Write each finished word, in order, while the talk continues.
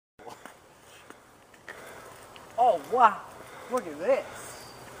Oh wow, look at this.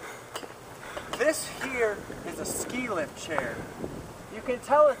 This here is a ski lift chair. You can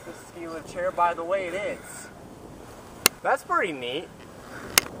tell it's a ski lift chair by the way it is. That's pretty neat.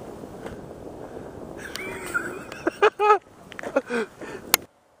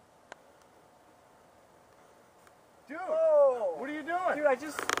 Dude, whoa. What are you doing? Dude, I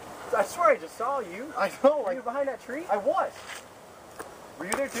swear I just saw you. I know. Were you behind that tree? I was. Were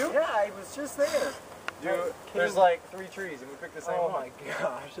you there too? Yeah, I was just there. Dude, there's like 3 trees and we picked the same one. Oh my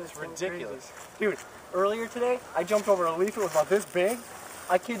gosh, that's ridiculous. Dude, earlier today, I jumped over a leaf. It was about this big.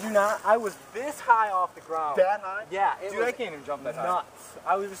 I kid you not, I was this high off the ground. That high? Yeah, Dude, I can't even jump that high. Nuts.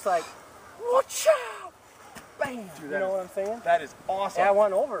 I was just like, watch out! Bang! Dude, you know what I'm saying? That is awesome. Yeah, I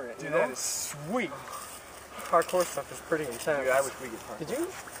went over it. Dude, you know? that is sweet. Parkour stuff is pretty intense. Dude, I wish we could parkour. Did you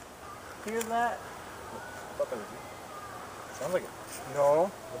hear that? I thought that was you. Sounds like it.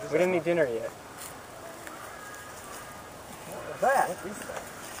 No, we didn't eat dinner yet. What was that? What is that?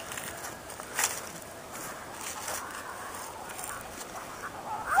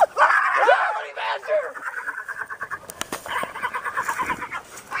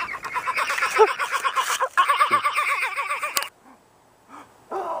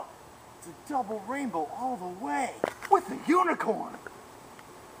 It's a double rainbow all the way with a unicorn.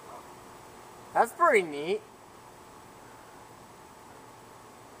 That's pretty neat.